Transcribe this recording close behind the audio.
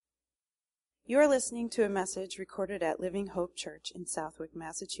You are listening to a message recorded at Living Hope Church in Southwick,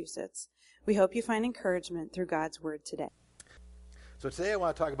 Massachusetts. We hope you find encouragement through God's Word today. So today I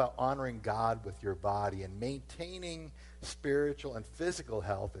want to talk about honoring God with your body and maintaining spiritual and physical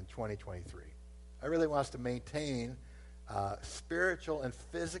health in 2023. I really want us to maintain spiritual and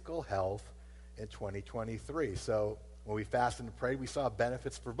physical health in 2023. So when we fasted and prayed, we saw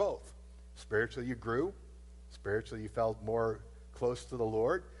benefits for both. Spiritually, you grew. Spiritually, you felt more close to the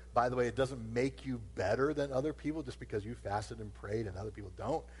Lord. By the way, it doesn't make you better than other people just because you fasted and prayed and other people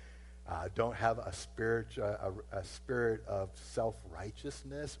don't. Don't have a spirit of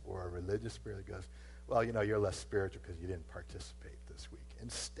self-righteousness or a religious spirit that goes, well, you know, you're less spiritual because you didn't participate this week.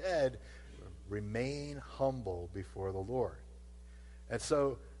 Instead, remain humble before the Lord. And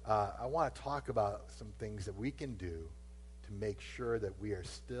so I want to talk about some things that we can do to make sure that we are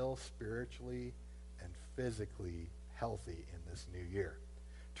still spiritually and physically healthy in this new year.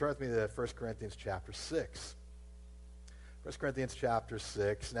 Turn with me to 1 Corinthians chapter 6. 1 Corinthians chapter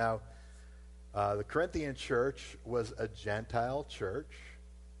 6. Now, the Corinthian church was a Gentile church,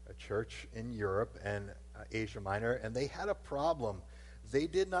 a church in Europe and Asia Minor, and they had a problem. They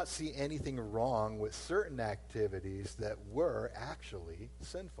did not see anything wrong with certain activities that were actually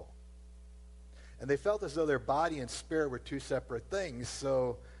sinful. And they felt as though their body and spirit were two separate things.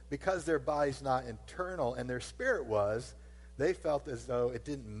 So because their body's not internal and their spirit was, they felt as though it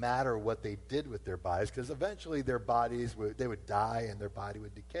didn't matter what they did with their bodies, because eventually their bodies would die and their body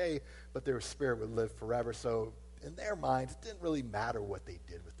would decay, but their spirit would live forever. So in their minds, it didn't really matter what they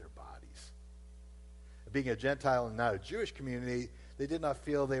did with their bodies. Being a Gentile and not a Jewish community, they did not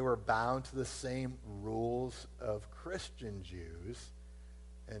feel they were bound to the same rules of Christian Jews,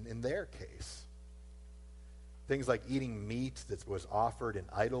 and in their case, things like eating meat that was offered in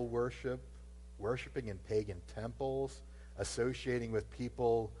idol worship, worshiping in pagan temples, associating with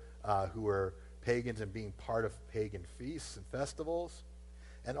people who were pagans and being part of pagan feasts and festivals,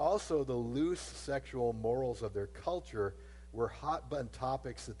 and also the loose sexual morals of their culture were hot-button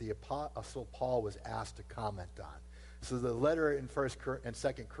topics that the Apostle Paul was asked to comment on. So the letter in 1st and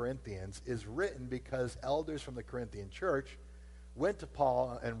 2nd Corinthians is written because elders from the Corinthian church went to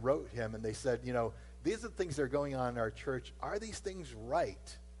Paul and wrote him, and they said, you know, these are the things that are going on in our church. Are these things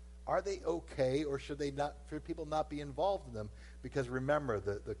right? Are they okay, or should people not be involved in them? Because remember,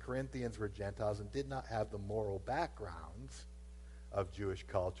 the Corinthians were Gentiles and did not have the moral backgrounds of Jewish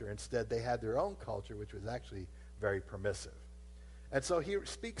culture. Instead, they had their own culture, which was actually very permissive. And so he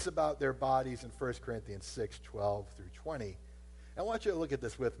speaks about their bodies in 1 Corinthians 6, 12 through 20. I want you to look at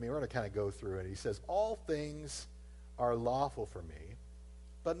this with me. We're going to kind of go through it. He says, all things are lawful for me,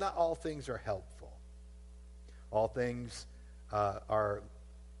 but not all things are helpful. All things are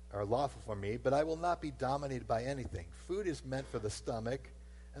lawful for me, but I will not be dominated by anything. Food is meant for the stomach,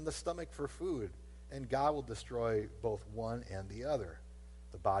 and the stomach for food, and God will destroy both one and the other.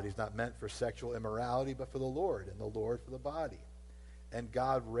 The body is not meant for sexual immorality, but for the Lord, and the Lord for the body. And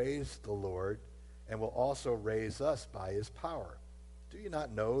God raised the Lord, and will also raise us by his power. Do you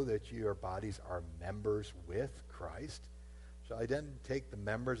not know that your bodies are members with Christ? Shall I then take the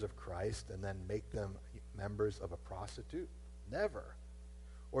members of Christ and then make them members of a prostitute? Never.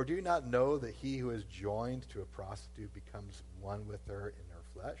 Or do you not know that he who is joined to a prostitute becomes one with her in her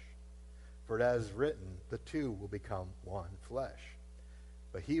flesh? For it is written, the two will become one flesh.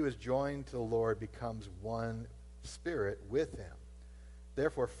 But he who is joined to the Lord becomes one spirit with him.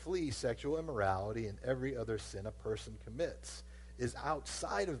 Therefore flee sexual immorality, and every other sin a person commits is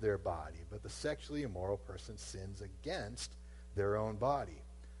outside of their body, but the sexually immoral person sins against their own body.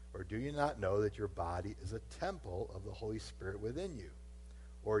 Or do you not know that your body is a temple of the Holy Spirit within you,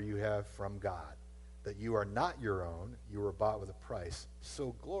 or you have from God, that you are not your own, you were bought with a price?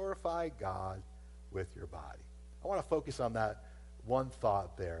 So glorify God with your body. I want to focus on that one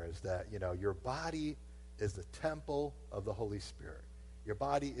thought there, is that, you know, your body is the temple of the Holy Spirit. Your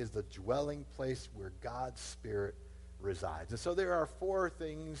body is the dwelling place where God's Spirit resides. And so there are four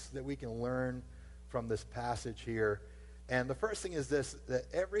things that we can learn from this passage here. And the first thing is this, that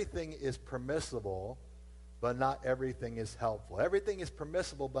everything is permissible, but not everything is helpful. Everything is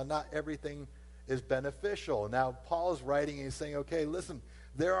permissible, but not everything is beneficial. Now, Paul is writing and he's saying, okay, listen,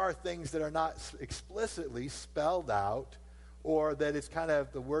 there are things that are not explicitly spelled out, or that it's kind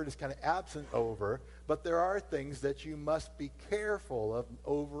of, the word is kind of absent over, but there are things that you must be careful of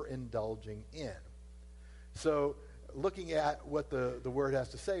overindulging in. So looking at what the word has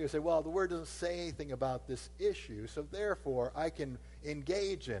to say, you say, well, the word doesn't say anything about this issue, so therefore I can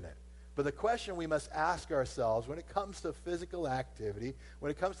engage in it. But the question we must ask ourselves when it comes to physical activity, when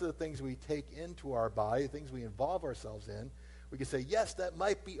it comes to the things we take into our body, the things we involve ourselves in, we can say, yes, that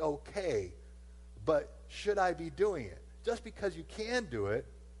might be okay, but should I be doing it? Just because you can do it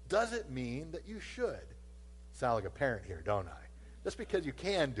doesn't mean that you should. Sound like a parent here, don't I? Just because you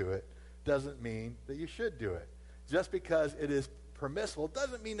can do it doesn't mean that you should do it. Just because it is permissible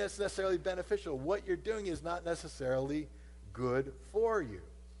doesn't mean it's necessarily beneficial. What you're doing is not necessarily good for you.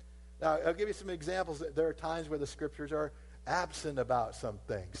 Now, I'll give you some examples. There are times where the scriptures are absent about some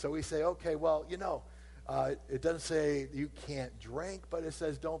things. So we say, okay, well, it doesn't say you can't drink, but it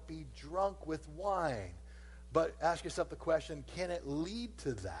says don't be drunk with wine. But ask yourself the question, can it lead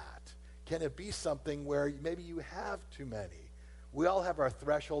to that? Can it be something where maybe you have too many? We all have our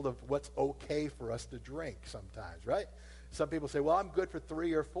threshold of what's okay for us to drink sometimes, right? Some people say, well, I'm good for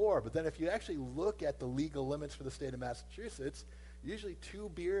 3 or 4. But then if you actually look at the legal limits for the state of Massachusetts, usually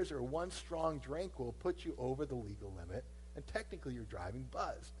 2 beers or 1 strong drink will put you over the legal limit, and technically you're driving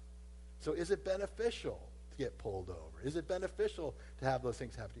buzzed. So is it beneficial to get pulled over? Is it beneficial to have those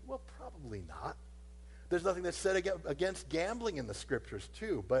things happen to you? Well, probably not. There's nothing that's said against gambling in the scriptures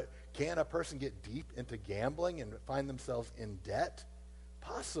too, but can a person get deep into gambling and find themselves in debt?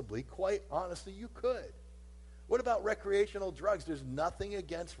 Possibly. Quite honestly, you could. What about recreational drugs? There's nothing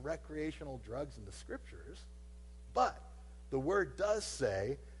against recreational drugs in the scriptures, but the word does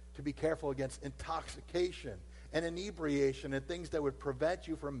say to be careful against intoxication and inebriation and things that would prevent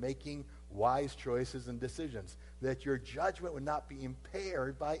you from making wise choices and decisions, that your judgment would not be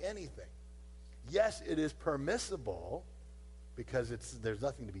impaired by anything. Yes, it is permissible because there's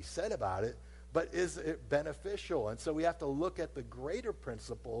nothing to be said about it, but is it beneficial? And so we have to look at the greater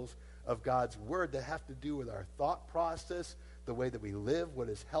principles of God's word that have to do with our thought process, the way that we live, what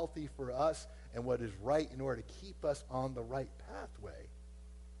is healthy for us, and what is right in order to keep us on the right pathway.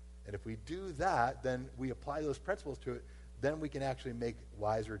 And if we do that, then we apply those principles to it, then we can actually make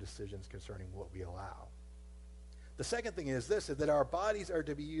wiser decisions concerning what we allow. The second thing is this, is that our bodies are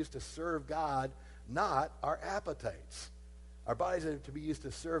to be used to serve God, not our appetites. Our bodies are to be used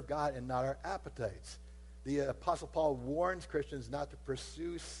to serve God and not our appetites. The Apostle Paul warns Christians not to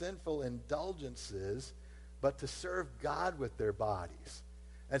pursue sinful indulgences, but to serve God with their bodies.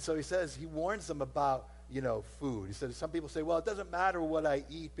 And so he warns them about, food. He says, some people say, well, it doesn't matter what I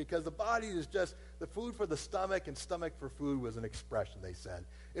eat because the body is just the food for the stomach, and stomach for food was an expression, they said.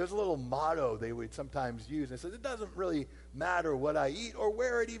 It was a little motto they would sometimes use. They said, it doesn't really matter what I eat or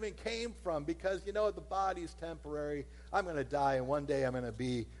where it even came from because, the body is temporary. I'm going to die, and one day I'm going to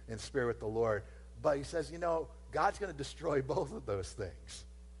be in spirit with the Lord. But he says, God's going to destroy both of those things.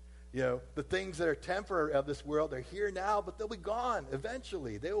 The things that are temporary of this world are here now, but they'll be gone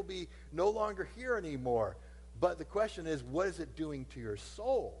eventually. They will be no longer here anymore. But the question is, what is it doing to your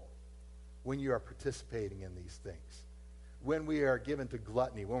soul when you are participating in these things? When we are given to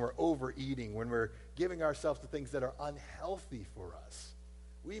gluttony, when we're overeating, when we're giving ourselves to things that are unhealthy for us,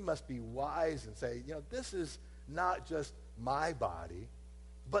 we must be wise and say, this is not just my body,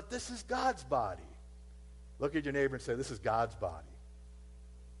 but this is God's body. Look at your neighbor and say, this is God's body.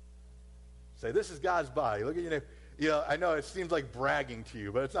 Say, this is God's body. Look at your neighbor. I know it seems like bragging to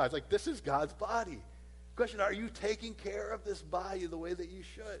you, but it's not. It's like, this is God's body. Question, are you taking care of this body the way that you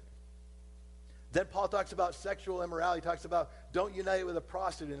should? Then Paul talks about sexual immorality. He talks about don't unite with a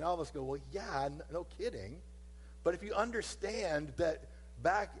prostitute. And all of us go, well, yeah, no kidding. But if you understand that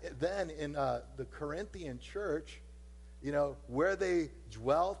back then in the Corinthian church, where they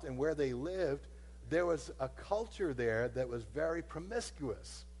dwelt and where they lived, there was a culture there that was very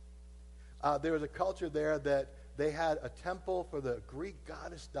promiscuous. There was a culture there that they had a temple for the Greek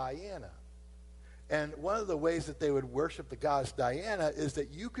goddess Diana. And one of the ways that they would worship the goddess Diana is that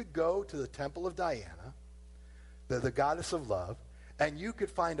you could go to the temple of Diana, the goddess of love, and you could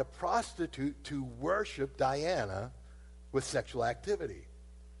find a prostitute to worship Diana with sexual activity.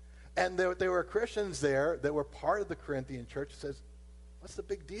 And there were Christians there that were part of the Corinthian church that says, what's the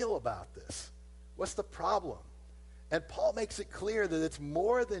big deal about this? What's the problem? And Paul makes it clear that it's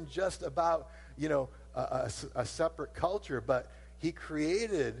more than just about, a separate culture, but he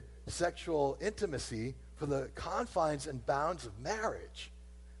created sexual intimacy for the confines and bounds of marriage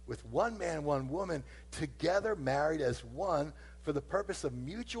with one man, one woman, together married as one for the purpose of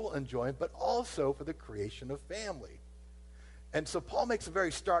mutual enjoyment, but also for the creation of family. And so Paul makes a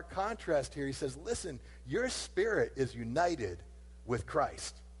very stark contrast here. He says, listen, your spirit is united with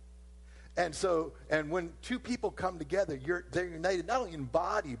Christ. And when two people come together, they're united not only in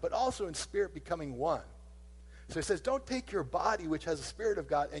body, but also in spirit, becoming one. So he says, don't take your body, which has the Spirit of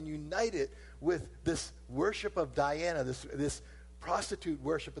God, and unite it with this worship of Diana, this prostitute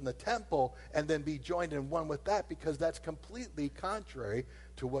worship in the temple, and then be joined in one with that, because that's completely contrary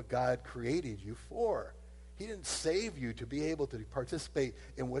to what God created you for. He didn't save you to be able to participate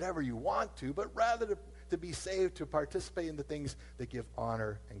in whatever you want to, but rather to be saved to participate in the things that give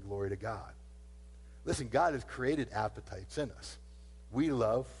honor and glory to God. Listen, God has created appetites in us. We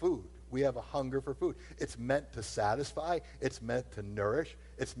love food. We have a hunger for food. It's meant to satisfy. It's meant to nourish.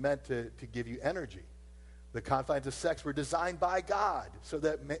 It's meant to give you energy. The confines of sex were designed by God so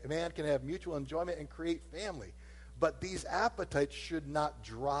that man can have mutual enjoyment and create family. But these appetites should not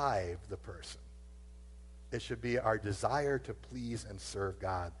drive the person. It should be our desire to please and serve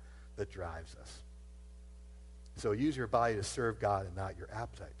God that drives us. So use your body to serve God and not your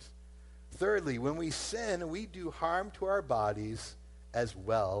appetites. Thirdly, when we sin, we do harm to our bodies as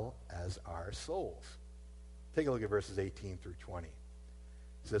well as our souls. Take a look at verses 18 through 20. It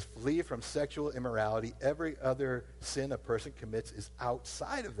says, flee from sexual immorality. Every other sin a person commits is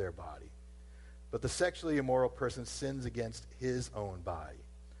outside of their body. But the sexually immoral person sins against his own body.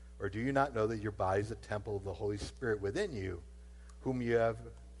 Or do you not know that your body is a temple of the Holy Spirit within you, whom you have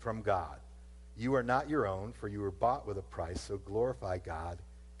from God? You are not your own, for you were bought with a price, so glorify God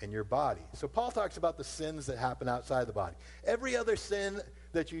in your body. So Paul talks about the sins that happen outside the body. Every other sin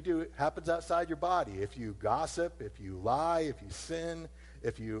that you do happens outside your body. If you gossip, if you lie, if you sin,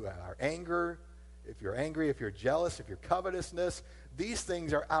 if you are angry, if you're jealous, if you're covetousness, these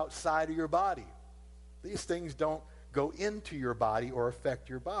things are outside of your body. These things don't go into your body or affect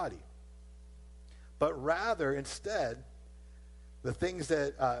your body. But rather, instead, the things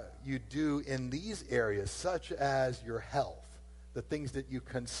that you do in these areas, such as your health, the things that you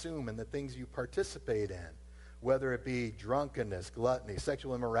consume and the things you participate in, whether it be drunkenness, gluttony,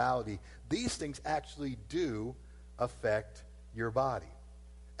 sexual immorality, these things actually do affect your body.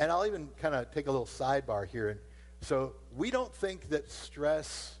 And I'll even kind of take a little sidebar here. So we don't think that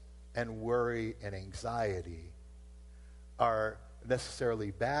stress and worry and anxiety are necessarily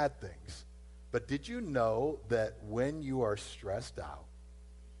bad things. But did you know that when you are stressed out,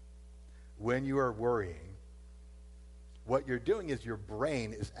 when you are worrying, what you're doing is your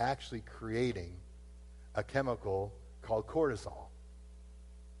brain is actually creating a chemical called cortisol.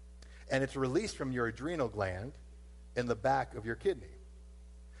 And it's released from your adrenal gland in the back of your kidney.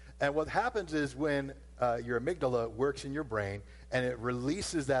 And what happens is when your amygdala works in your brain and it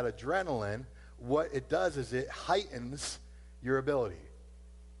releases that adrenaline, what it does is it heightens your ability.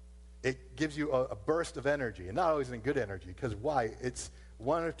 It gives you a burst of energy, and not always in good energy, because why? It's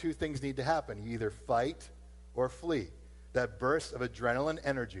one or two things need to happen. You either fight or flee. That burst of adrenaline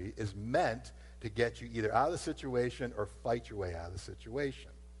energy is meant to get you either out of the situation or fight your way out of the situation.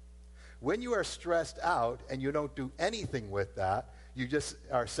 When you are stressed out and you don't do anything with that, you just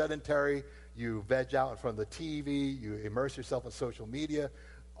are sedentary, you veg out in front of the TV, you immerse yourself in social media,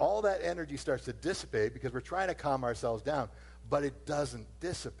 all that energy starts to dissipate because we're trying to calm ourselves down, but it doesn't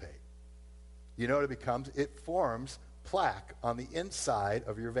dissipate. You know what it becomes? It forms plaque on the inside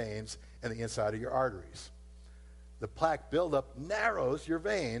of your veins and the inside of your arteries. The plaque buildup narrows your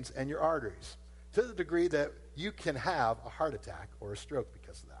veins and your arteries to the degree that you can have a heart attack or a stroke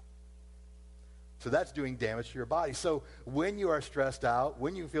because of that. So that's doing damage to your body. So when you are stressed out,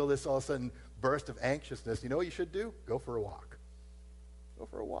 when you feel this all of a sudden burst of anxiousness, you know what you should do? Go for a walk. Go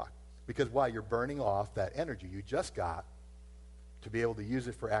for a walk. Because why? You're burning off that energy you just got to be able to use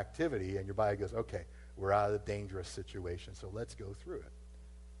it for activity, and your body goes, okay, we're out of the dangerous situation, so let's go through it.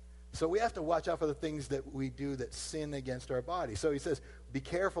 So we have to watch out for the things that we do that sin against our body. So he says, be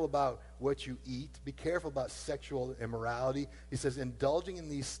careful about what you eat. Be careful about sexual immorality. He says, indulging in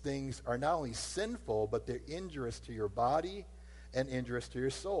these things are not only sinful, but they're injurious to your body and injurious to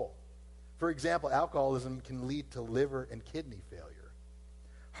your soul. For example, alcoholism can lead to liver and kidney failure,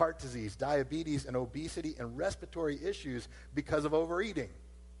 heart disease, diabetes, and obesity, and respiratory issues because of overeating.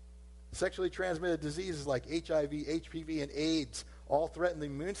 Sexually transmitted diseases like HIV, HPV, and AIDS all threaten the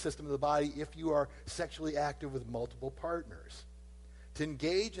immune system of the body if you are sexually active with multiple partners. To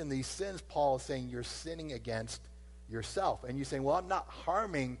engage in these sins, Paul is saying you're sinning against yourself. And you're saying, well, I'm not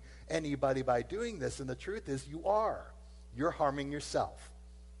harming anybody by doing this. And the truth is you are. You're harming yourself.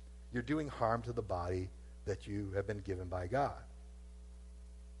 You're doing harm to the body that you have been given by God.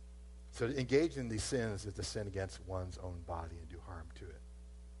 So to engage in these sins is to sin against one's own body and do harm to it.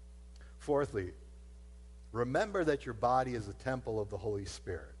 Fourthly, remember that your body is the temple of the Holy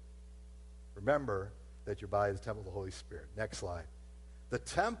Spirit. Remember that your body is the temple of the Holy Spirit. Next slide. The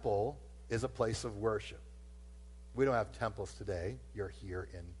temple is a place of worship. We don't have temples today. You're here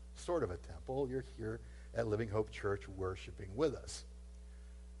in sort of a temple. You're here at Living Hope Church worshiping with us.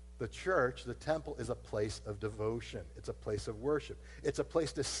 The church, the temple, is a place of devotion. It's a place of worship. It's a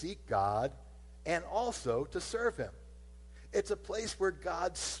place to seek God and also to serve him. It's a place where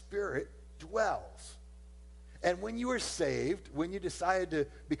God's Spirit dwells. And when you were saved, when you decided to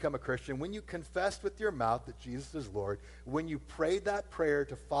become a Christian, when you confessed with your mouth that Jesus is Lord, when you prayed that prayer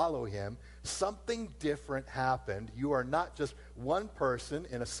to follow him, something different happened. You are not just one person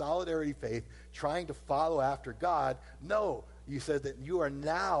in a solidarity faith trying to follow after God. No, you said that you are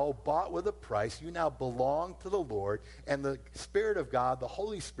now bought with a price. You now belong to the Lord, and the Spirit of God, the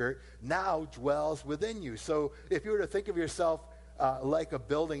Holy Spirit, now dwells within you. So if you were to think of yourself like a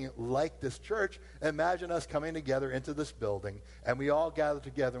building like this church, imagine us coming together into this building, and we all gather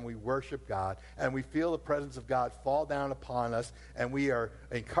together and we worship God, and we feel the presence of God fall down upon us, and we are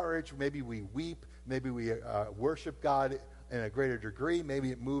encouraged. Maybe we weep. Maybe we worship God in a greater degree. Maybe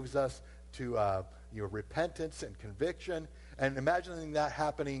it moves us to repentance and conviction. And imagining that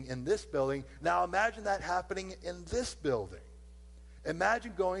happening in this building, now imagine that happening in this building.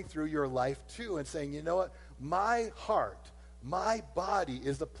 Imagine going through your life too and saying, you know what, my heart, my body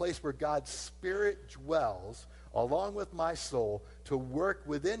is the place where God's Spirit dwells along with my soul to work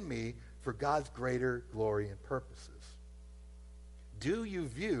within me for God's greater glory and purposes. Do you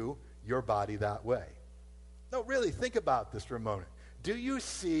view your body that way? No, really, think about this for a moment. Do you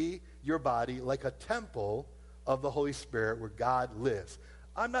see your body like a temple of the Holy Spirit where God lives?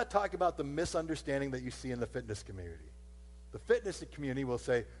 I'm not talking about the misunderstanding that you see in the fitness community. The fitness community will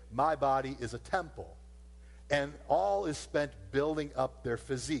say, my body is a temple. And all is spent building up their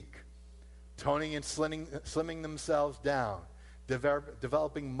physique, toning and slimming themselves down,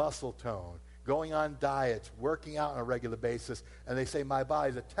 developing muscle tone, going on diets, working out on a regular basis, and they say, my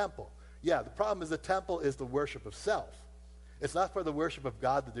body is a temple. Yeah, the problem is the temple is the worship of self. It's not for the worship of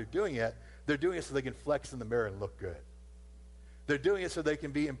God that they're doing it. They're doing it so they can flex in the mirror and look good. They're doing it so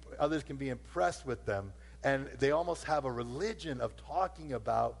others can be impressed with them, and they almost have a religion of talking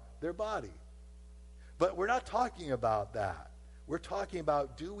about their body. But we're not talking about that. We're talking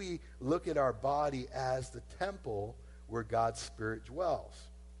about, do we look at our body as the temple where God's Spirit dwells?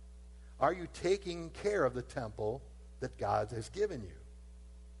 Are you taking care of the temple that God has given you?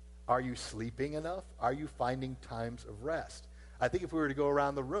 Are you sleeping enough? Are you finding times of rest? I think if we were to go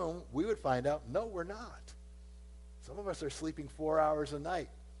around the room, we would find out, no, we're not. Some of us are sleeping 4 hours a night.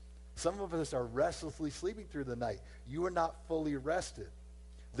 Some of us are restlessly sleeping through the night. You are not fully rested.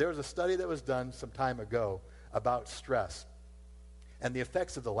 There was a study that was done some time ago about stress and the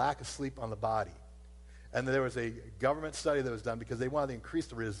effects of the lack of sleep on the body. And there was a government study that was done because they wanted to increase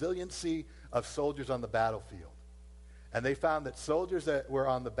the resiliency of soldiers on the battlefield. And they found that soldiers that were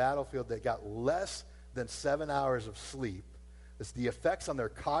on the battlefield that got less than 7 hours of sleep, it's the effects on their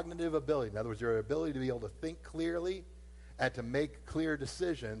cognitive ability, in other words, their ability to be able to think clearly and to make clear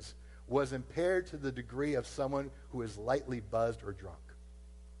decisions, was impaired to the degree of someone who is lightly buzzed or drunk.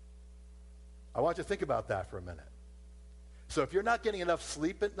 I want you to think about that for a minute. So if you're not getting enough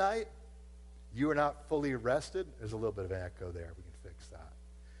sleep at night, you are not fully rested. There's a little bit of an echo there. We can fix that.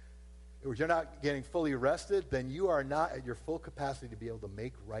 If you're not getting fully rested, then you are not at your full capacity to be able to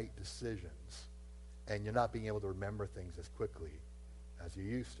make right decisions. And you're not being able to remember things as quickly as you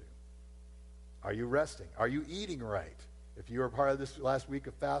used to. Are you resting? Are you eating right? If you were part of this last week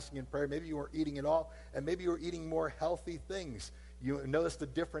of fasting and prayer, maybe you weren't eating at all, and maybe you were eating more healthy things. You notice the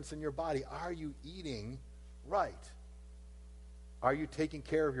difference in your body. Are you eating right? Are you taking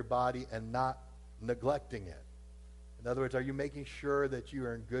care of your body and not neglecting it? In other words, are you making sure that you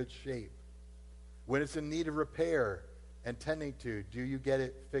are in good shape? When it's in need of repair and tending to, do you get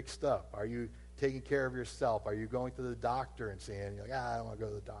it fixed up? Are you taking care of yourself? Are you going to the doctor and saying, I don't want to go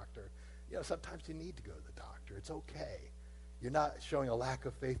to the doctor? Sometimes you need to go to the doctor. It's okay. You're not showing a lack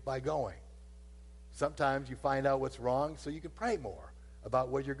of faith by going. Sometimes you find out what's wrong so you can pray more about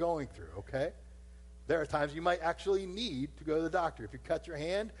what you're going through, okay? There are times you might actually need to go to the doctor. If you cut your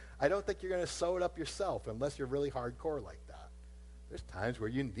hand, I don't think you're going to sew it up yourself unless you're really hardcore like that. There's times where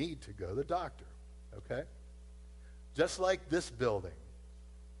you need to go to the doctor, okay? Just like this building.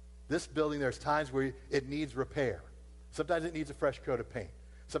 This building, there's times where it needs repair. Sometimes it needs a fresh coat of paint.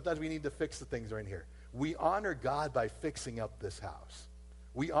 Sometimes we need to fix the things that are in here. We honor God by fixing up this house.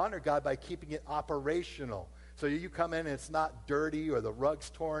 We honor God by keeping it operational. So you come in and it's not dirty or the rug's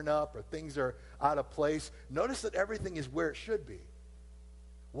torn up or things are out of place. Notice that everything is where it should be.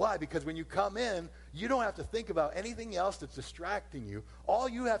 Why? Because when you come in, you don't have to think about anything else that's distracting you. All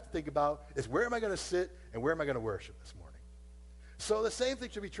you have to think about is where am I going to sit and where am I going to worship this morning? So the same thing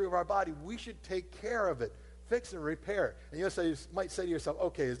should be true of our body. We should take care of it, fix and repair it. And you might say to yourself,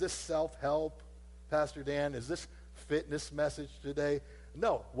 okay, is this self-help, Pastor Dan? Is this fitness message today?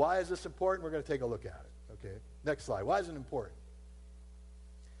 No. Why is this important? We're going to take a look at it. Okay. Next slide. Why is it important?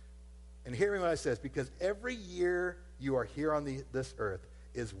 And hearing what I says, because every year you are here on this earth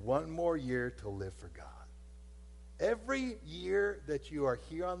is one more year to live for God. Every year that you are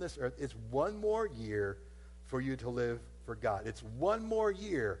here on this earth, it's one more year for you to live for God. It's one more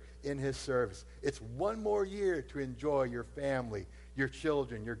year in his service. It's one more year to enjoy your family, your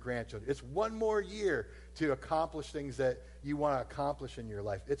children, your grandchildren. It's one more year to accomplish things that you want to accomplish in your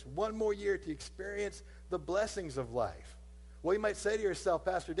life. It's one more year to experience the blessings of life. Well, you might say to yourself,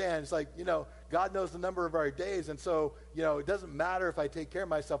 Pastor Dan, it's like, God knows the number of our days, and so, it doesn't matter if I take care of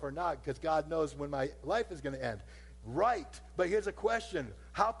myself or not because God knows when my life is going to end. Right, but here's a question.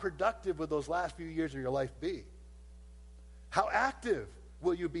 How productive will those last few years of your life be? How active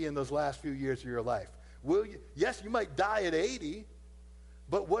will you be in those last few years of your life? Yes, you might die at 80,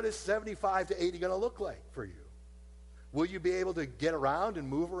 but what is 75 to 80 going to look like for you? Will you be able to get around and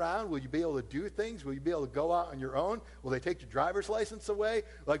move around? Will you be able to do things? Will you be able to go out on your own? Will they take your driver's license away?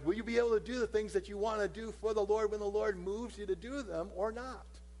 Will you be able to do the things that you want to do for the Lord when the Lord moves you to do them or not?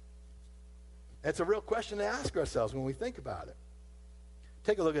 It's a real question to ask ourselves when we think about it.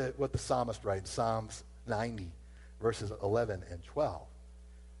 Take a look at what the psalmist writes, Psalms 90, verses 11 and 12.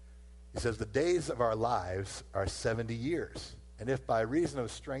 He says, the days of our lives are 70 years, and if by reason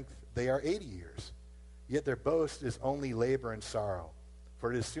of strength they are 80 years. Yet their boast is only labor and sorrow,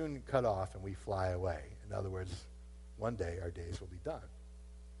 for it is soon cut off and we fly away. In other words, one day our days will be done.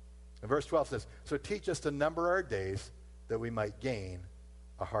 And verse 12 says, so teach us to number our days that we might gain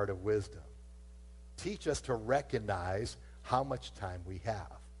a heart of wisdom. Teach us to recognize how much time we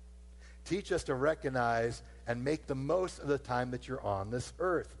have. Teach us to recognize and make the most of the time that you're on this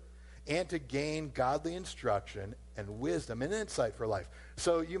earth, and to gain godly instruction and wisdom and insight for life.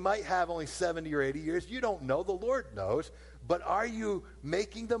 So you might have only 70 or 80 years. You don't know. The Lord knows. But are you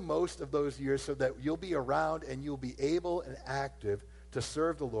making the most of those years so that you'll be around and you'll be able and active to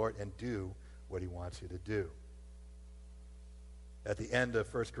serve the Lord and do what he wants you to do? At the end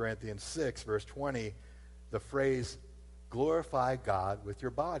of 1 Corinthians 6, verse 20, the phrase, glorify God with your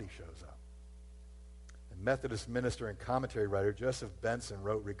body shows up. And Methodist minister and commentary writer Joseph Benson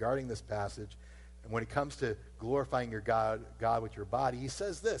wrote regarding this passage, and when it comes to glorifying your God with your body, he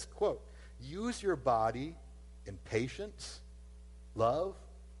says this, quote, use your body in patience, love,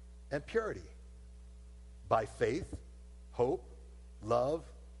 and purity. By faith, hope, love,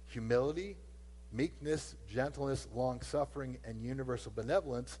 humility, meekness, gentleness, long-suffering, and universal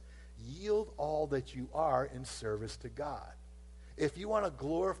benevolence, yield all that you are in service to God. If you want to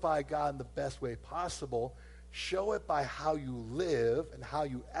glorify God in the best way possible, show it by how you live and how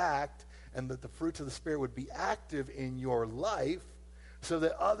you act, and that the fruits of the Spirit would be active in your life so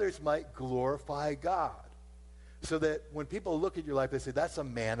that others might glorify God. So that when people look at your life, they say, that's a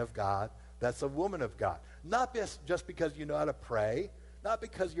man of God, that's a woman of God. Not just because you know how to pray, not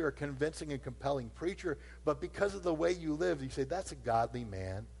because you're a convincing and compelling preacher, but because of the way you live. You say, that's a godly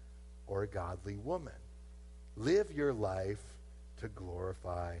man or a godly woman. Live your life to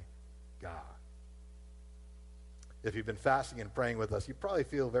glorify God. If you've been fasting and praying with us, you probably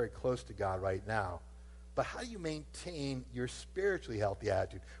feel very close to God right now. But how do you maintain your spiritually healthy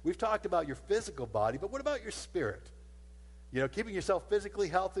attitude? We've talked about your physical body, but what about your spirit? Keeping yourself physically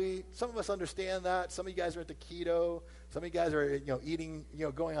healthy, some of us understand that. Some of you guys are at the keto. Some of you guys are, eating,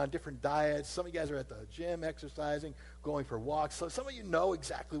 going on different diets. Some of you guys are at the gym exercising, going for walks. So some of you know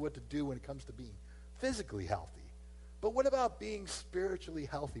exactly what to do when it comes to being physically healthy. But what about being spiritually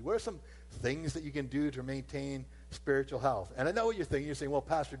healthy? What are some things that you can do to maintain spiritual health? And I know what you're thinking. You're saying, well,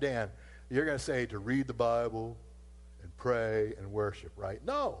 Pastor Dan, you're going to say to read the Bible and pray and worship, right?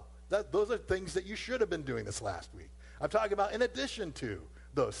 No, those are things that you should have been doing this last week. I'm talking about in addition to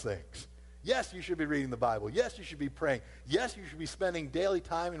those things. Yes, you should be reading the Bible. Yes, you should be praying. Yes, you should be spending daily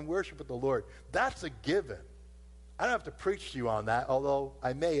time in worship with the Lord. That's a given. I don't have to preach to you on that, although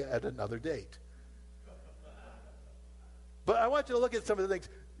I may at another date. But I want you to look at some of the things.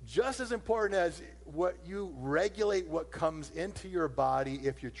 Just as important as what you regulate what comes into your body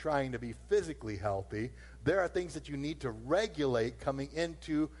if you're trying to be physically healthy, there are things that you need to regulate coming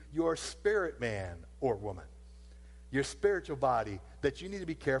into your spirit man or woman, your spiritual body, that you need to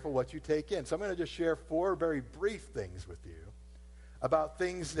be careful what you take in. So I'm going to just share 4 very brief things with you about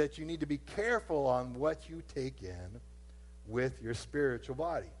things that you need to be careful on what you take in with your spiritual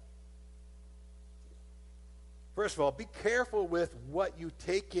body. First of all, be careful with what you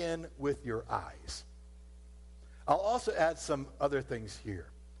take in with your eyes. I'll also add some other things here.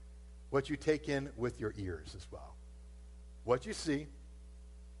 What you take in with your ears as well. What you see,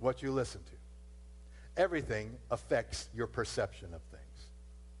 what you listen to. Everything affects your perception of things.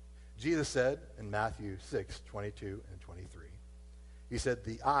 Jesus said in Matthew 6:22 and 23, he said,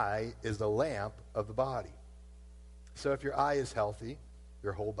 the eye is the lamp of the body. So if your eye is healthy,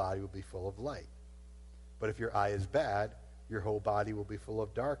 your whole body will be full of light. But if your eye is bad, your whole body will be full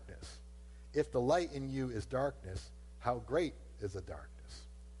of darkness. If the light in you is darkness, how great is the darkness?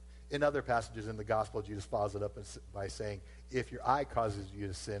 In other passages in the gospel, Jesus follows it up by saying, if your eye causes you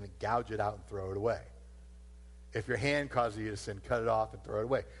to sin, gouge it out and throw it away. If your hand causes you to sin, cut it off and throw it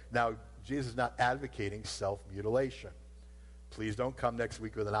away. Now, Jesus is not advocating self-mutilation. Please don't come next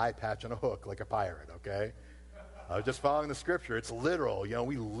week with an eye patch on a hook like a pirate, okay? I was just following the scripture. It's literal.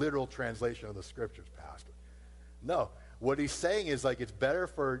 We literal translation of the scriptures, Pastor. No. What he's saying is it's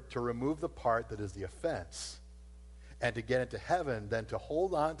better to remove the part that is the offense and to get into heaven than to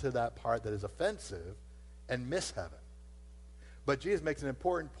hold on to that part that is offensive and miss heaven. But Jesus makes an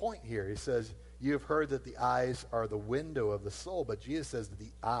important point here. He says, you have heard that the eyes are the window of the soul, but Jesus says that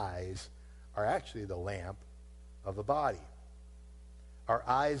the eyes are actually the lamp of the body. Our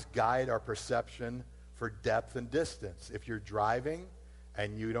eyes guide our perception for depth and distance. If you're driving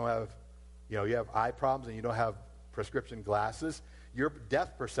and you don't have, you have eye problems and you don't have prescription glasses, your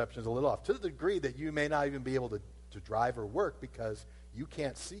depth perception is a little off, to the degree that you may not even be able to drive or work because you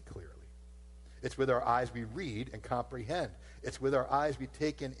can't see clearly. It's with our eyes we read and comprehend. It's with our eyes we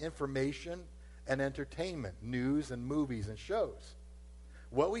take in information and entertainment, news and movies and shows.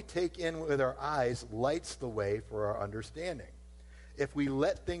 What we take in with our eyes lights the way for our understanding. If we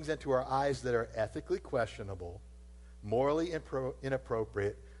let things into our eyes that are ethically questionable, morally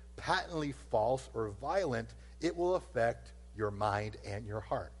inappropriate, patently false or violent, it will affect your mind and your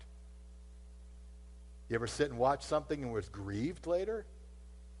heart. You ever sit and watch something and was grieved later?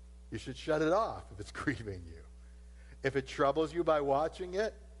 You should shut it off if it's grieving you. If it troubles you by watching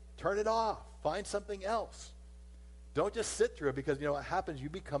it, turn it off. Find something else. Don't just sit through it because what happens, you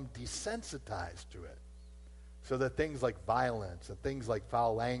become desensitized to it. So that things like violence and things like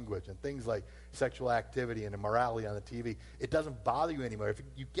foul language and things like sexual activity and immorality on the TV, it doesn't bother you anymore. If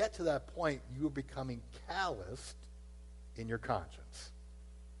you get to that point, you are becoming calloused in your conscience.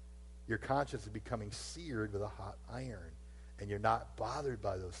 Your conscience is becoming seared with a hot iron, and you're not bothered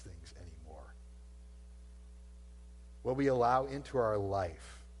by those things anymore. What we allow into our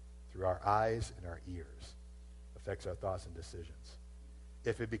life through our eyes and our ears affects our thoughts and decisions.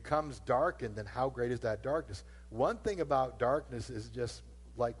 If it becomes darkened, then how great is that darkness? One thing about darkness is just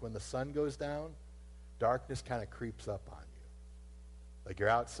like when the sun goes down, darkness kind of creeps up on you. Like you're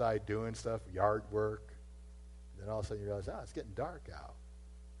outside doing stuff, yard work, then all of a sudden you realize, it's getting dark out.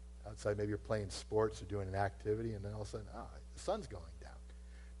 Outside, maybe you're playing sports or doing an activity, and then all of a sudden, the sun's going down.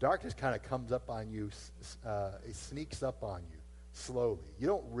 Darkness kind of comes up on you, it sneaks up on you slowly. You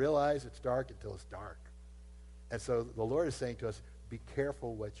don't realize it's dark until it's dark. And so the Lord is saying to us, be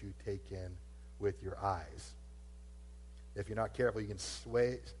careful what you take in with your eyes. If you're not careful, you can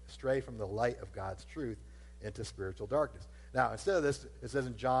stray from the light of God's truth into spiritual darkness. Now, instead of this, it says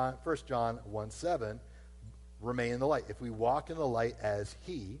in 1 John 1:7, remain in the light. If we walk in the light as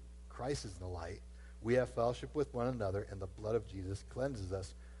he, Christ is in the light, we have fellowship with one another, and the blood of Jesus cleanses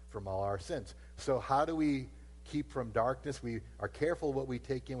us from all our sins. So how do we keep from darkness? We are careful what we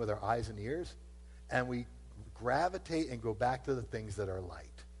take in with our eyes and ears, and we gravitate and go back to the things that are light.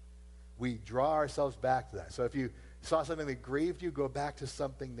 We draw ourselves back to that. So if you saw something that grieved you, go back to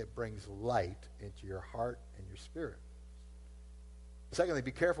something that brings light into your heart and your spirit. Secondly,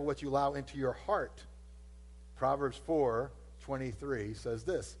 be careful what you allow into your heart. Proverbs 4:23 says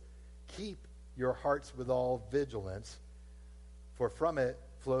this, keep your hearts with all vigilance, for from it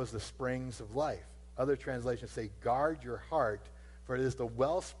flows the springs of life. Other translations say, guard your heart, for it is the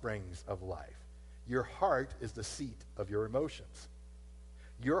wellsprings of life. Your heart is the seat of your emotions.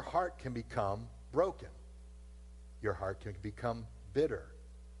 Your heart can become broken. Your heart can become bitter.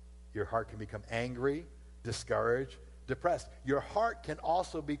 Your heart can become angry, discouraged, depressed. Your heart can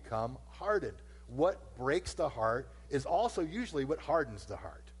also become hardened. What breaks the heart is also usually what hardens the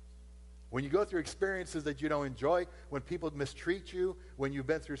heart. When you go through experiences that you don't enjoy, when people mistreat you, when you've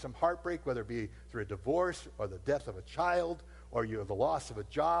been through some heartbreak, whether it be through a divorce or the death of a child or you have the loss of a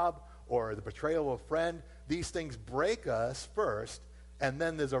job or the betrayal of a friend, these things break us first, and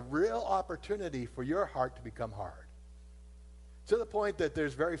then there's a real opportunity for your heart to become hard. To the point that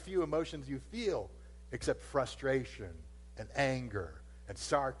there's very few emotions you feel except frustration and anger and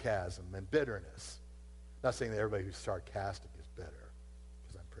sarcasm and bitterness. Not saying that everybody who's sarcastic is bitter,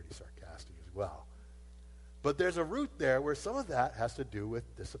 because I'm pretty sarcastic as well. But there's a root there where some of that has to do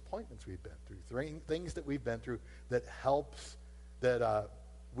with disappointments we've been through, things that we've been through that helps, that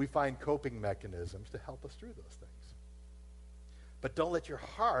we find coping mechanisms to help us through those things. But don't let your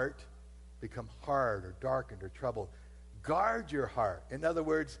heart become hard or darkened or troubled. Guard your heart. In other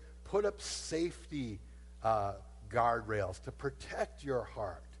words, put up safety guardrails to protect your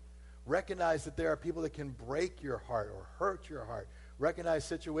heart. Recognize that there are people that can break your heart or hurt your heart. Recognize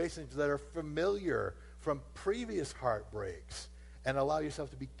situations that are familiar from previous heartbreaks and allow yourself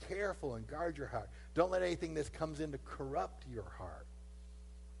to be careful and guard your heart. Don't let anything that comes in to corrupt your heart.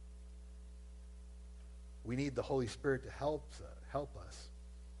 We need the Holy Spirit to help us.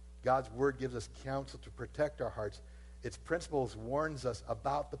 God's word gives us counsel to protect our hearts. Its principles warns us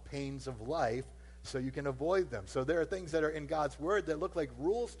about the pains of life so you can avoid them. So there are things that are in God's word that look like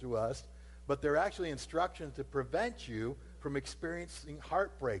rules to us, but they're actually instructions to prevent you from experiencing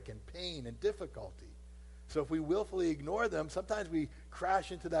heartbreak and pain and difficulty. So if we willfully ignore them, sometimes we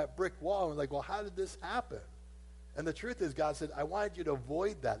crash into that brick wall and we're like, well, how did this happen? And the truth is, God said, I wanted you to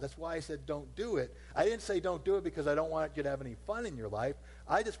avoid that. That's why I said don't do it. I didn't say don't do it because I don't want you to have any fun in your life.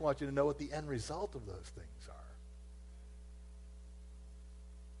 I just want you to know what the end result of those things are.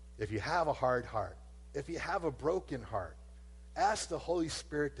 If you have a hard heart, if you have a broken heart, ask the Holy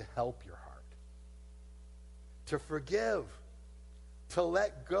Spirit to help your heart, to forgive, to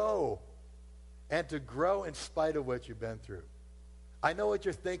let go, and to grow in spite of what you've been through. I know what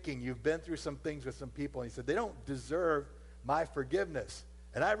you're thinking. You've been through some things with some people, and you said, they don't deserve my forgiveness,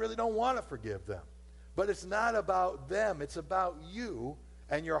 and I really don't want to forgive them. But it's not about them. It's about you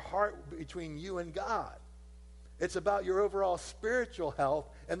and your heart between you and God. It's about your overall spiritual health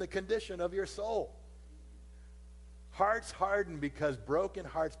and the condition of your soul. Hearts harden because broken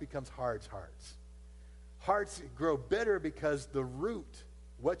hearts becomes hard hearts. Hearts grow bitter because the root,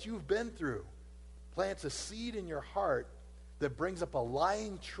 what you've been through, plants a seed in your heart that brings up a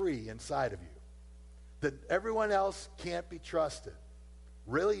lying tree inside of you, that everyone else can't be trusted.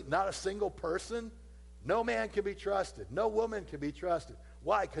 Really? Not a single person? No man can be trusted. No woman can be trusted.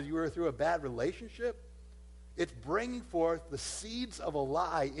 Why? Because you were through a bad relationship? It's bringing forth the seeds of a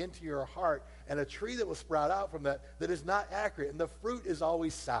lie into your heart and a tree that will sprout out from that is not accurate. And the fruit is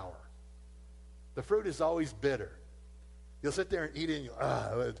always sour. The fruit is always bitter. You'll sit there and eat it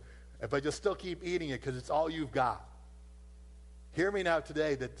and but you'll still keep eating it because it's all you've got. Hear me now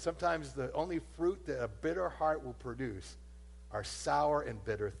today that sometimes the only fruit that a bitter heart will produce are sour and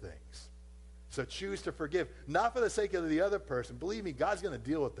bitter things. So choose to forgive, not for the sake of the other person. Believe me, God's going to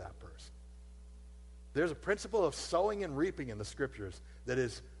deal with that person. There's a principle of sowing and reaping in the scriptures that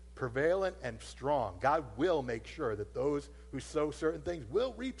is prevalent and strong. God will make sure that those who sow certain things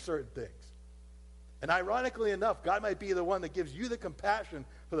will reap certain things. And ironically enough, God might be the one that gives you the compassion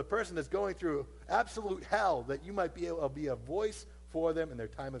for the person that's going through absolute hell, that you might be able to be a voice for them in their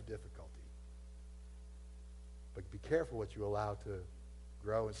time of difficulty. But be careful what you allow to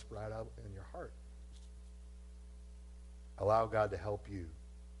grow and sprout out in your heart. Allow God to help you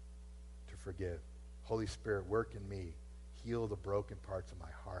to forgive. Holy Spirit, work in me. Heal the broken parts of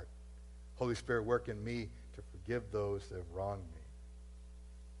my heart. Holy Spirit, work in me to forgive those that have wronged me.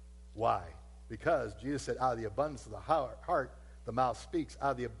 Why? Because Jesus said, out of the abundance of the heart, the mouth speaks.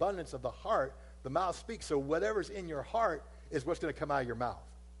 Out of the abundance of the heart, the mouth speaks. So whatever's in your heart is what's going to come out of your mouth.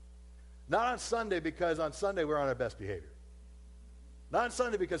 Not on Sunday, because on Sunday we're on our best behavior. Not on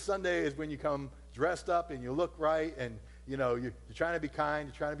Sunday, because Sunday is when you come dressed up and you look right and, you're trying to be kind,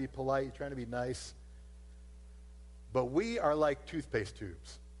 you're trying to be polite, you're trying to be nice. But we are like toothpaste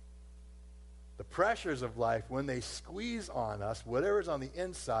tubes. The pressures of life, when they squeeze on us, whatever's on the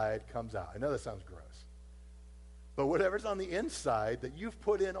inside comes out. I know that sounds gross. But whatever's on the inside that you've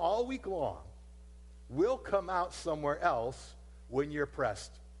put in all week long will come out somewhere else when you're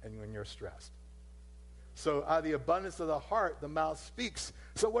pressed and when you're stressed. So out of the abundance of the heart, the mouth speaks.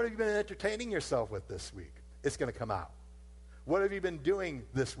 So what have you been entertaining yourself with this week? It's going to come out. What have you been doing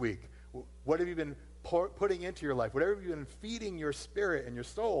this week? What have you been putting into your life? Whatever you've been feeding your spirit and your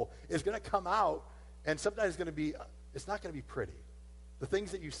soul is going to come out, and sometimes it's not going to be pretty. The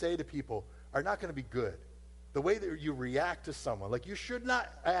things that you say to people are not going to be good. The way that you react to someone, like you should not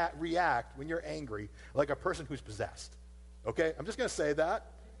react when you're angry like a person who's possessed. Okay? I'm just going to say that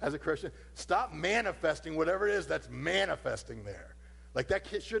as a Christian. Stop manifesting whatever it is that's manifesting there. Like that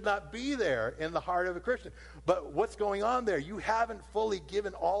should not be there in the heart of a Christian. But what's going on there? You haven't fully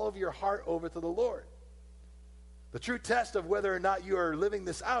given all of your heart over to the Lord. The true test of whether or not you are living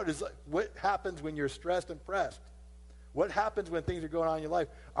this out is what happens when you're stressed and pressed. What happens when things are going on in your life?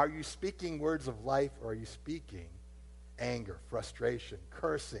 Are you speaking words of life, or are you speaking anger, frustration,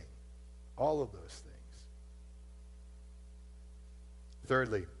 cursing, all of those things?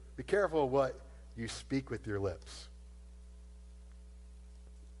 Thirdly, be careful of what you speak with your lips.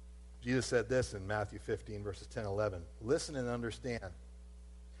 Jesus said this in Matthew 15, verses 10 and 11. Listen and understand.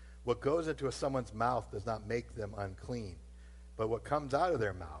 What goes into someone's mouth does not make them unclean, but what comes out of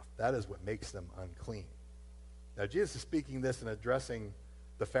their mouth, that is what makes them unclean. Now, Jesus is speaking this and addressing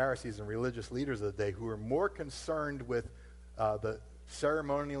the Pharisees and religious leaders of the day who were more concerned with the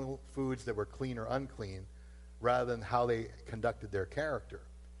ceremonial foods that were clean or unclean rather than how they conducted their character.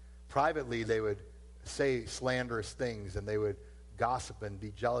 Privately, they would say slanderous things and they would gossip and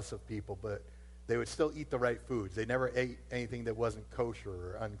be jealous of people, but they would still eat the right foods. They never ate anything that wasn't kosher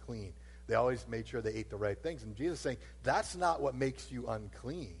or unclean. They always made sure they ate the right things. And Jesus is saying, that's not what makes you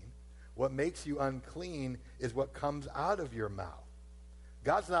unclean. What makes you unclean is what comes out of your mouth.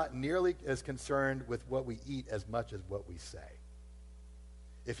 God's not nearly as concerned with what we eat as much as what we say.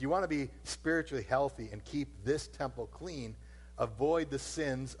 If you want to be spiritually healthy and keep this temple clean, avoid the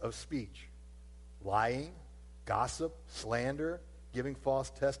sins of speech. Lying, gossip, slander, giving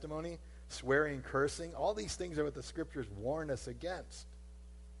false testimony, swearing, cursing. All these things are what the scriptures warn us against.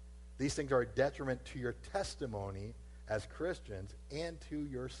 These things are a detriment to your testimony as Christians and to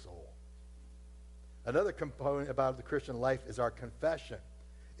your soul. Another component about the Christian life is our confession.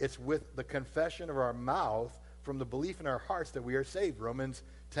 It's with the confession of our mouth from the belief in our hearts that we are saved. Romans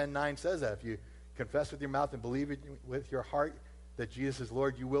 10:9 says that. If you confess with your mouth and believe with your heart that Jesus is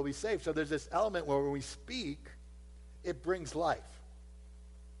Lord, you will be saved. So there's this element where when we speak, it brings life.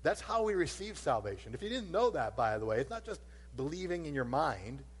 That's how we receive salvation. If you didn't know that, by the way, it's not just believing in your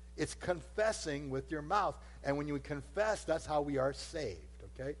mind. It's confessing with your mouth. And when you confess, that's how we are saved,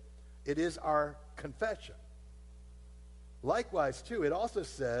 okay? It is our confession. Likewise, too, it also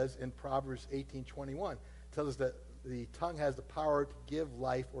says in Proverbs 18:21, tells us that the tongue has the power to give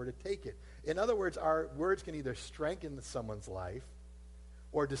life or to take it. In other words, our words can either strengthen someone's life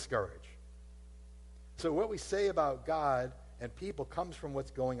or discourage. So what we say about God and people comes from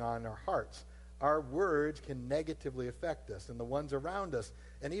what's going on in our hearts. Our words can negatively affect us and the ones around us,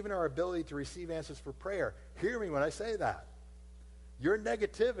 and even our ability to receive answers for prayer. Hear me when I say that. Your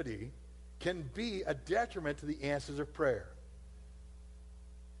negativity can be a detriment to the answers of prayer.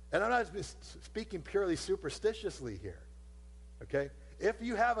 And I'm not speaking purely superstitiously here, okay? If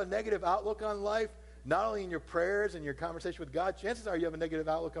you have a negative outlook on life, not only in your prayers and your conversation with God, chances are you have a negative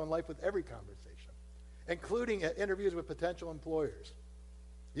outlook on life with every conversation, including interviews with potential employers.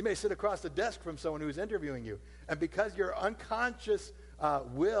 You may sit across the desk from someone who's interviewing you, and because your unconscious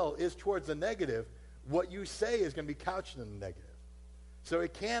will is towards the negative, what you say is going to be couched in the negative. So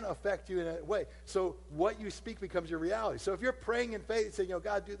it can affect you in a way. So what you speak becomes your reality. So if you're praying in faith, saying,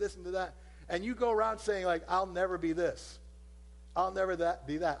 God, do this and do that, and you go around saying, like, I'll never be this. I'll never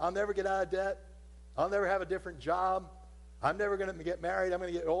be that. I'll never get out of debt. I'll never have a different job. I'm never going to get married. I'm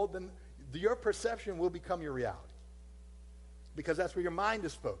going to get old. Then your perception will become your reality. Because that's where your mind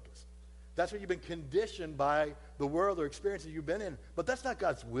is focused. That's where you've been conditioned by the world or experiences you've been in. But that's not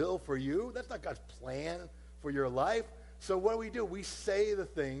God's will for you. That's not God's plan for your life. So what do? We say the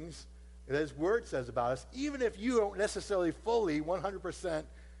things that His Word says about us, even if you don't necessarily fully, 100%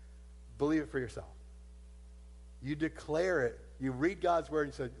 believe it for yourself. You declare it. You read God's Word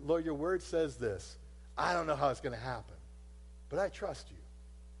and say, Lord, your Word says this. I don't know how it's going to happen, but I trust you,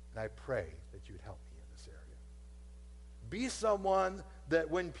 and I pray that you would help me in this area. Be someone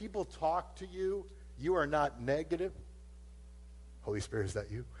that when people talk to you, you are not negative. Holy Spirit, is that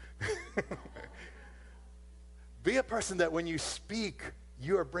you? Be a person that when you speak,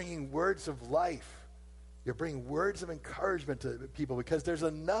 you are bringing words of life. You're bringing words of encouragement to people because there's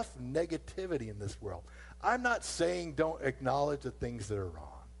enough negativity in this world. I'm not saying don't acknowledge the things that are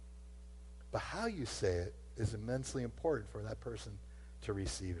wrong, but how you say it is immensely important for that person to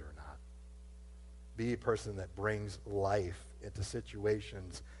receive it or not. Be a person that brings life into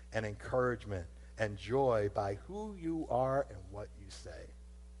situations and encouragement and joy by who you are and what you say.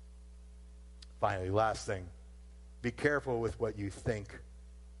 Finally, last thing. Be careful with what you think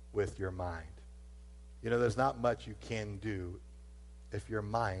with your mind. You know, there's not much you can do if your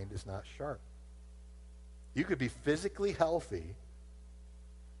mind is not sharp. You could be physically healthy,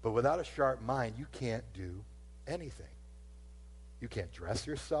 but without a sharp mind, you can't do anything. You can't dress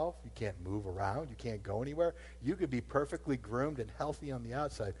yourself. You can't move around. You can't go anywhere. You could be perfectly groomed and healthy on the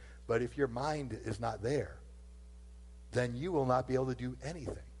outside, but if your mind is not there, then you will not be able to do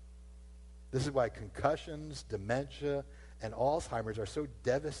anything. This is why concussions, dementia, and Alzheimer's are so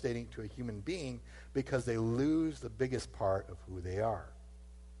devastating to a human being because they lose the biggest part of who they are.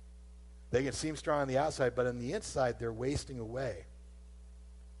 They can seem strong on the outside, but on the inside, they're wasting away.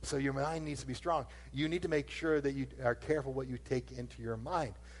 So your mind needs to be strong. You need to make sure that you are careful what you take into your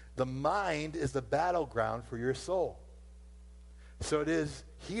mind. The mind is the battleground for your soul. So it is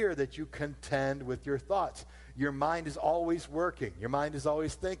here that you contend with your thoughts. Your mind is always working. Your mind is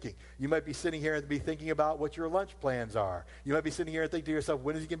always thinking. You might be sitting here and be thinking about what your lunch plans are. You might be sitting here and thinking to yourself,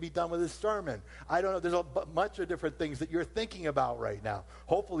 when is he going to be done with his sermon? I don't know. There's a bunch of different things that you're thinking about right now.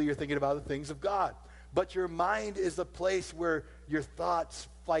 Hopefully you're thinking about the things of God. But your mind is the place where your thoughts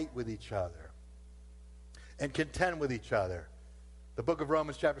fight with each other and contend with each other. The book of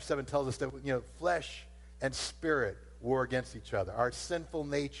Romans chapter 7 tells us that, flesh and spirit war against each other. Our sinful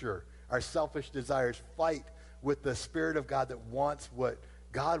nature, our selfish desires fight with the Spirit of God that wants what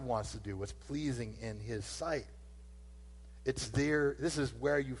God wants to do, what's pleasing in his sight. It's there. This is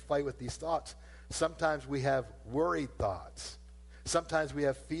where you fight with these thoughts. Sometimes we have worried thoughts. Sometimes we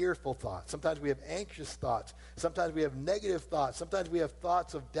have fearful thoughts. Sometimes we have anxious thoughts. Sometimes we have negative thoughts. Sometimes we have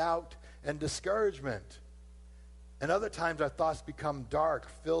thoughts of doubt and discouragement. And other times our thoughts become dark,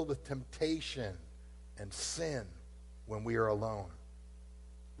 filled with temptation and sin when we are alone.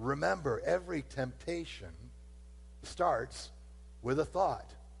 Remember, every temptation starts with a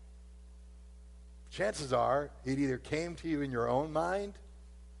thought. Chances are it either came to you in your own mind,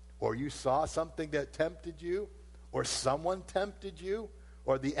 or you saw something that tempted you, or someone tempted you,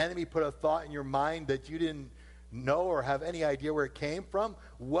 or the enemy put a thought in your mind that you didn't know or have any idea where it came from.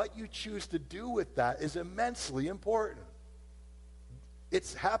 What you choose to do with that is immensely important.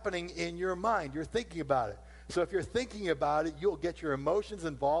 It's happening in your mind. You're thinking about it. So if you're thinking about it, you'll get your emotions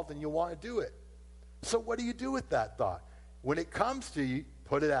involved and you'll want to do it. So what do you do with that thought? When it comes to you,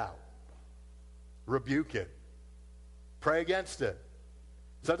 put it out. Rebuke it. Pray against it.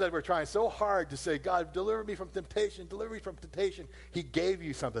 Sometimes we're trying so hard to say, God, deliver me from temptation, deliver me from temptation. He gave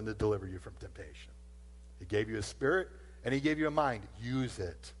you something to deliver you from temptation. He gave you a spirit, and he gave you a mind. Use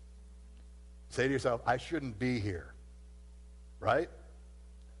it. Say to yourself, I shouldn't be here. Right?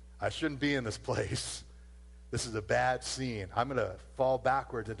 I shouldn't be in this place. This is a bad scene. I'm going to fall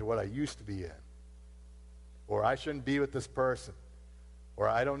backwards into what I used to be in. Or I shouldn't be with this person. Or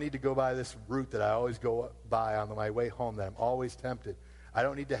I don't need to go by this route that I always go by on my way home, that I'm always tempted. I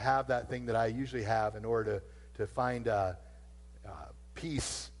don't need to have that thing that I usually have in order to find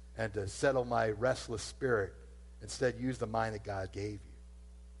peace and to settle my restless spirit. Instead, use the mind that God gave you.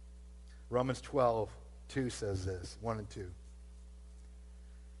 Romans 12:2 says this, 1 and 2.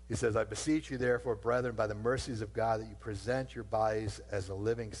 He says, I beseech you, therefore, brethren, by the mercies of God, that you present your bodies as a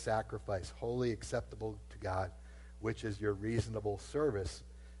living sacrifice, wholly acceptable to God, which is your reasonable service.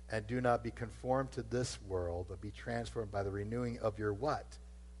 And do not be conformed to this world, but be transformed by the renewing of your what?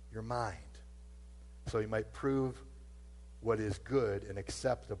 Your mind. So you might prove what is good and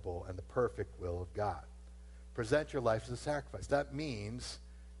acceptable and the perfect will of God. Present your life as a sacrifice. That means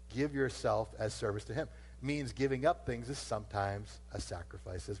give yourself as service to him. Means giving up things is sometimes a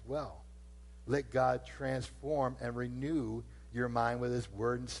sacrifice as well. Let God transform and renew your mind with his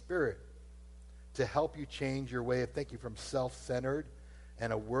word and spirit to help you change your way of thinking from self-centered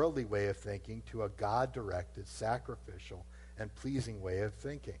and a worldly way of thinking to a God-directed, sacrificial, and pleasing way of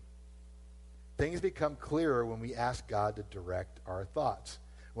thinking. Things become clearer when we ask God to direct our thoughts.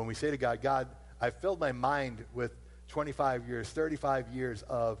 When we say to God, God, I've filled my mind with 25 years, 35 years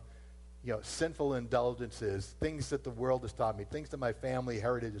of sinful indulgences, things that the world has taught me, things that my family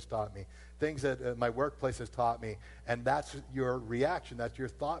heritage has taught me, things that my workplace has taught me, and that's your reaction, that's your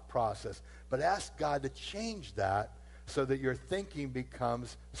thought process. But ask God to change that so that your thinking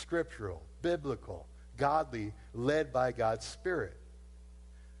becomes scriptural, biblical, godly, led by God's Spirit.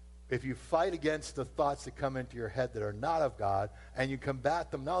 If you fight against the thoughts that come into your head that are not of God, and you combat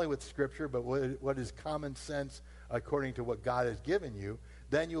them not only with Scripture, but what is common sense according to what God has given you,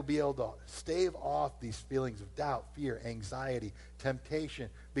 then you'll be able to stave off these feelings of doubt, fear, anxiety, temptation,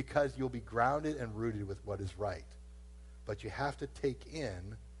 because you'll be grounded and rooted with what is right. But you have to take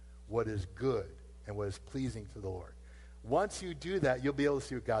in what is good and what is pleasing to the Lord. Once you do that, you'll be able to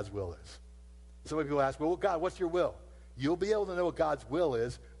see what God's will is. Some people ask, well, God, what's your will? You'll be able to know what God's will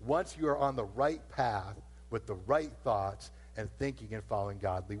is once you are on the right path with the right thoughts and thinking and following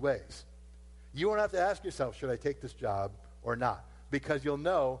godly ways. You won't have to ask yourself, should I take this job or not? Because you'll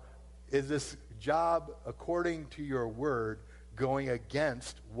know, is this job, according to your word, going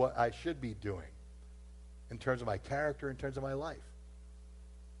against what I should be doing in terms of my character, in terms of my life?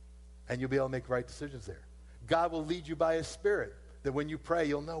 And you'll be able to make right decisions there. God will lead you by his Spirit, that when you pray,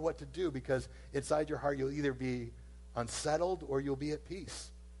 you'll know what to do, because inside your heart, you'll either be unsettled or you'll be at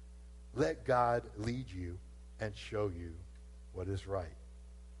peace. Let God lead you and show you what is right.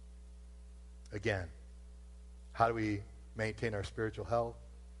 Again, how do we maintain our spiritual health?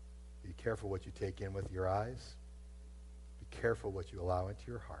 Be careful what you take in with your eyes. Be careful what you allow into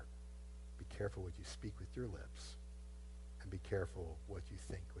your heart. Be careful what you speak with your lips. And and be careful what you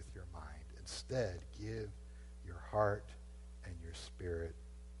think with your mind. Instead, give your heart and your spirit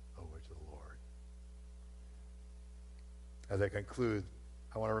over to the Lord. As I conclude,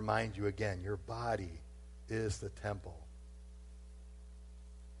 I want to remind you again, your body is the temple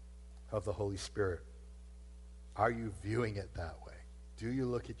of the Holy Spirit. Are you viewing it that way? Do you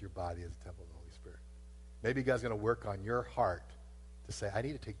look at your body as a temple of the Holy Spirit? Maybe God's going to work on your heart to say, I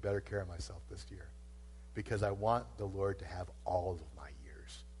need to take better care of myself this year because I want the Lord to have all of my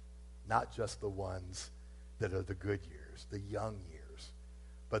years, not just the ones that are the good years, the young years,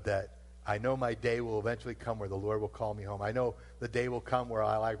 but that I know my day will eventually come where the Lord will call me home. I know the day will come where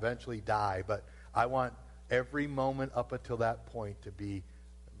I'll eventually die, but I want every moment up until that point to be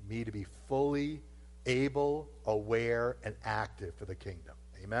me to be fully able, aware, and active for the kingdom.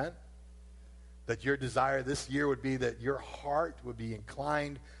 Amen? That your desire this year would be that your heart would be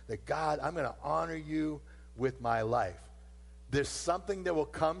inclined that, God, I'm going to honor you with my life. There's something that will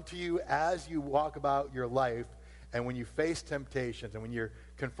come to you as you walk about your life, and when you face temptations and when you're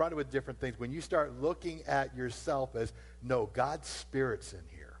confronted with different things, when you start looking at yourself as, no, God's Spirit's in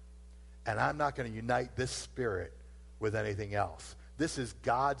here, and I'm not going to unite this Spirit with anything else. This is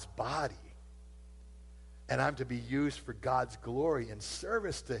God's body, and I'm to be used for God's glory and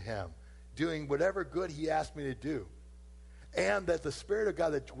service to him, doing whatever good he asked me to do. And that the Spirit of God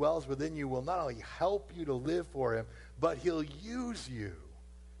that dwells within you will not only help you to live for him, but he'll use you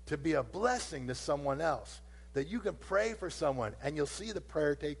to be a blessing to someone else. That you can pray for someone and you'll see the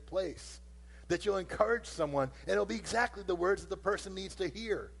prayer take place. That you'll encourage someone and it'll be exactly the words that the person needs to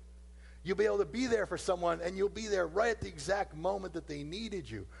hear. You'll be able to be there for someone and you'll be there right at the exact moment that they needed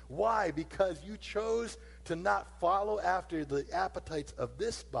you. Why? Because you chose to not follow after the appetites of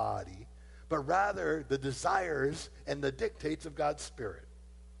this body, but rather the desires and the dictates of God's Spirit.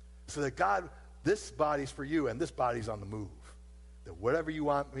 So that God, this body's for you and this body's on the move. That whatever you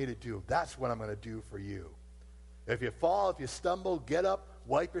want me to do, that's what I'm going to do for you. If you fall, if you stumble, get up,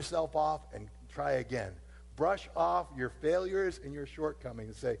 wipe yourself off, and try again. Brush off your failures and your shortcomings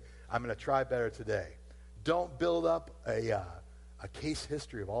and say, I'm going to try better today. Don't build up a case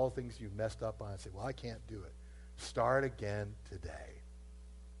history of all the things you've messed up on and say, well, I can't do it. Start again today.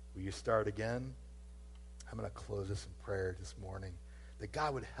 Will you start again? I'm going to close this in prayer this morning, that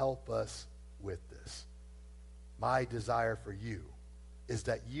God would help us with this. My desire for you is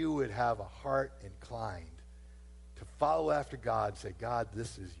that you would have a heart inclined to follow after God and say, God,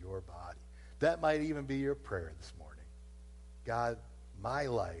 this is your body. That might even be your prayer this morning. God, my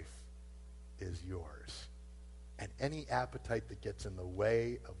life is yours. And any appetite that gets in the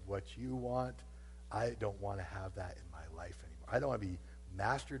way of what you want, I don't want to have that in my life anymore. I don't want to be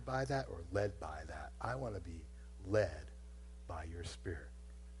mastered by that or led by that. I want to be led by your Spirit.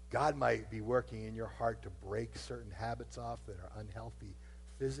 God might be working in your heart to break certain habits off that are unhealthy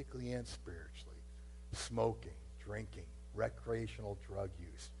physically and spiritually. Smoking, drinking, recreational drug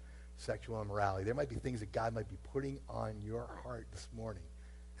use, sexual immorality. There might be things that God might be putting on your heart this morning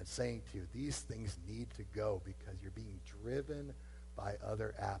and saying to you, these things need to go because you're being driven by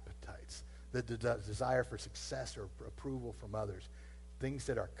other appetites. The desire for success or approval from others. Things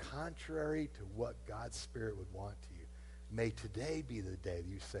that are contrary to what God's Spirit would want to you. May today be the day that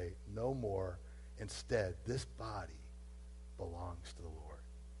you say, no more. Instead, this body belongs to the Lord.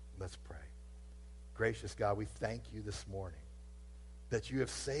 Let's pray. Gracious God, we thank you this morning that you have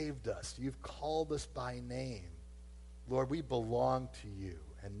saved us. You've called us by name. Lord, we belong to you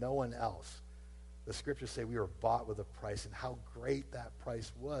and no one else. The scriptures say we were bought with a price, and how great that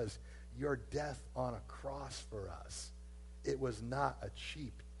price was. Your death on a cross for us. It was not a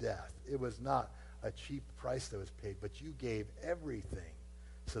cheap death. It was not a cheap price that was paid, but you gave everything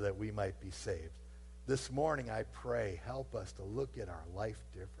so that we might be saved. This morning, I pray, help us to look at our life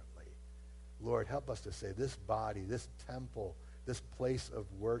differently. Lord, help us to say this body, this temple, this place of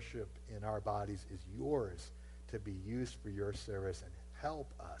worship in our bodies is yours to be used for your service. And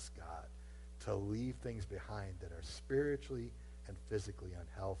help us, God, to leave things behind that are spiritually and physically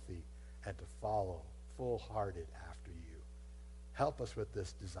unhealthy and to follow full-hearted after you. Help us with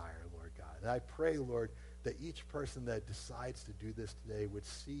this desire, Lord God. And I pray, Lord, that each person that decides to do this today would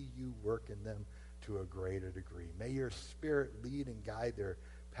see you work in them to a greater degree. May your Spirit lead and guide their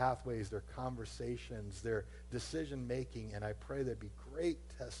pathways, their conversations, their decision-making, and I pray there'd be great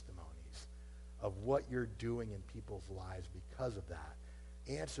testimonies of what you're doing in people's lives because of that.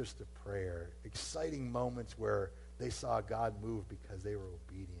 Answers to prayer, exciting moments where they saw God move because they were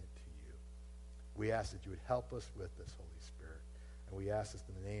obedient to you. We ask that you would help us with this, Holy Spirit, and we ask this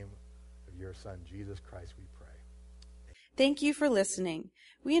in the name of your Son, Jesus Christ, we pray. Thank you for listening.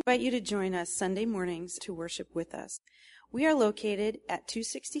 We invite you to join us Sunday mornings to worship with us. We are located at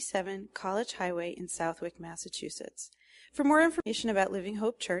 267 College Highway in Southwick, Massachusetts. For more information about Living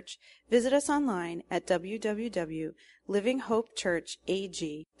Hope Church, visit us online at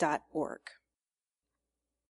www.livinghopechurchag.org.